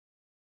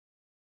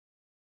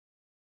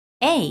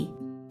A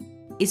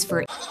is for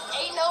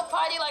Ain't no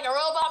party like a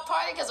robot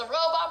party because a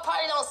robot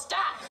party don't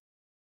stop.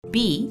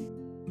 B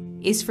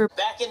is for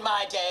Back in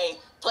my day,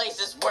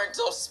 places weren't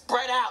so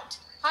spread out.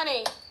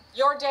 Honey,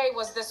 your day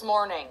was this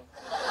morning.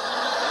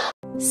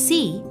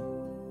 C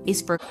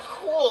is for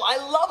Cool, I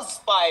love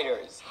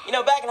spiders. You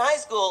know, back in high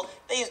school,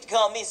 they used to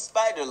call me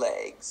Spider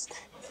Legs.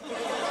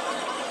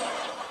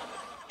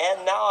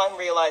 And now I'm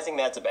realizing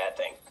that's a bad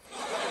thing.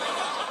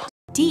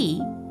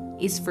 D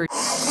is for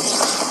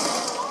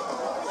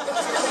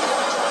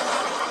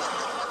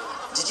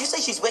Did you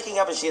say she's waking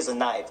up and she has a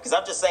knife? Because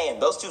I'm just saying,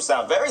 those two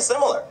sound very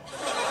similar.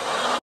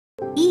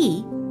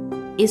 E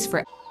is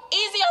for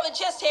Easy on the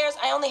chest hairs,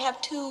 I only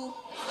have 2.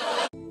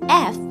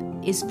 F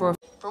is for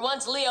For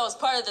once, Leo is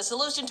part of the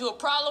solution to a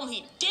problem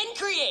he didn't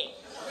create.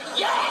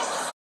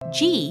 Yes!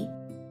 G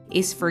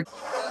is for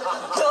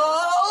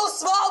Oh,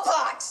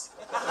 smallpox!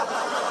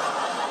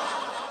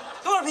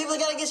 Come on, people,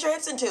 you gotta get your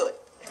hips into it.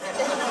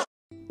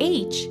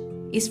 H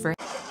is for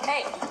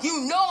Hey,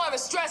 you know I'm a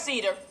stress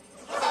eater.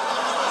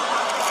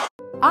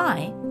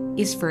 I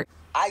is for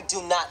I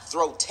do not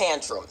throw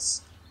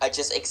tantrums. I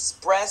just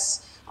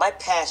express my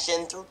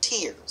passion through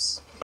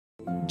tears.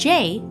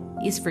 J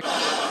is for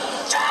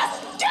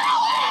Just do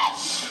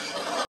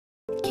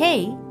it!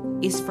 K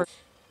is for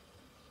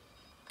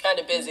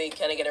Kinda busy.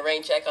 Can I get a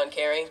rain check on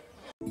Carrie?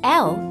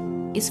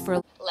 L is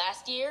for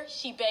Last year,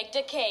 she baked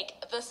a cake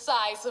the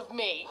size of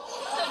me.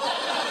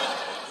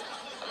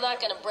 I'm not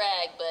gonna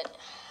brag, but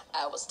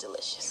I was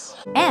delicious.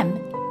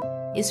 M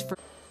is for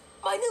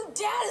My new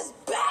dad is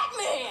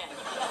Batman!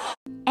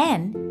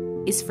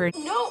 N is for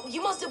No,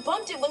 you must have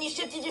bumped it when you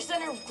shifted your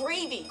center of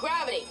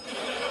gravity.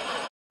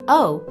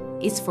 O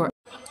is for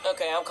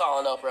Okay, I'm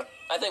calling Oprah.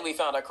 I think we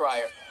found our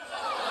crier.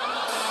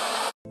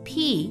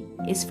 P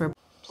is for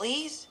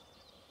Please?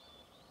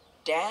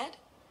 Dad?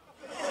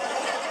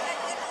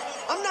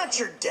 I'm not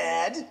your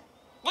dad.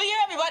 Well,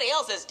 you're everybody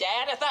else's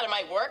dad. I thought it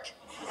might work.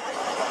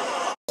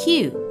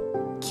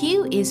 Q.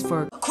 Q is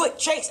for Quick,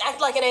 Chase,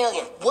 act like an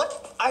alien.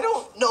 What? I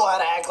don't know how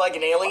to act like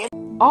an alien.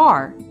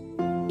 R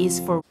is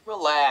for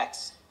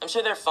Relax. I'm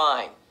sure they're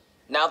fine.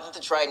 Now that the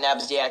Triton app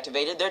is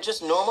deactivated, they're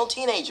just normal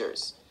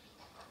teenagers.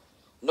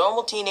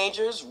 Normal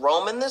teenagers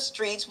roaming the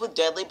streets with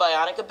deadly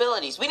bionic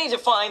abilities. We need to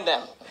find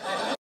them.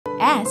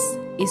 S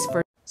is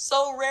for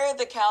So rare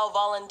the cow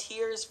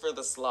volunteers for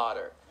the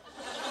slaughter.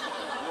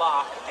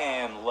 Lock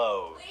and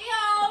load.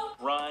 Leo!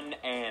 Run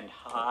and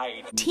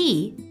hide.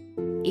 T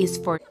is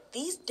for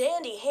These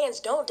dandy hands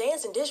don't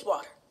dance in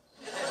dishwater.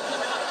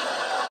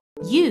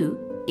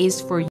 U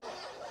is for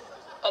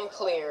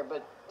Unclear,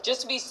 but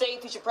just to be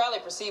safe, you should probably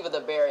proceed with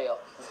a burial.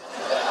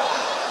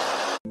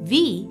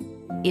 V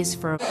is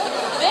for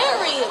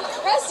Very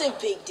impressive,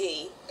 Big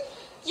D.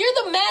 You're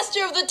the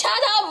master of the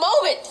ta-da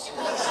moment.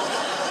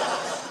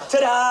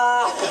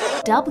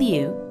 Ta-da!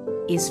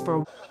 W is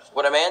for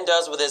What a man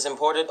does with his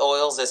imported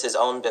oils is his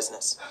own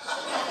business.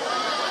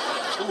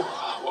 Ooh,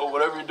 well,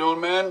 whatever you're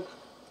doing, man,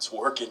 it's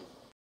working.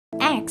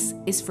 X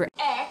is for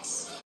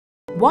X.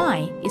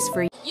 Y is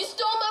for You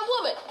stole my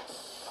woman.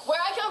 Where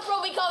I come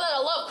from, we call that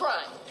a love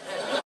crime.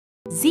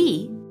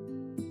 Z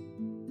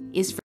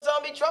is for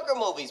Zombie trucker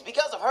movies.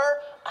 Because of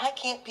her, I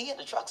can't pee at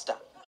the truck stop.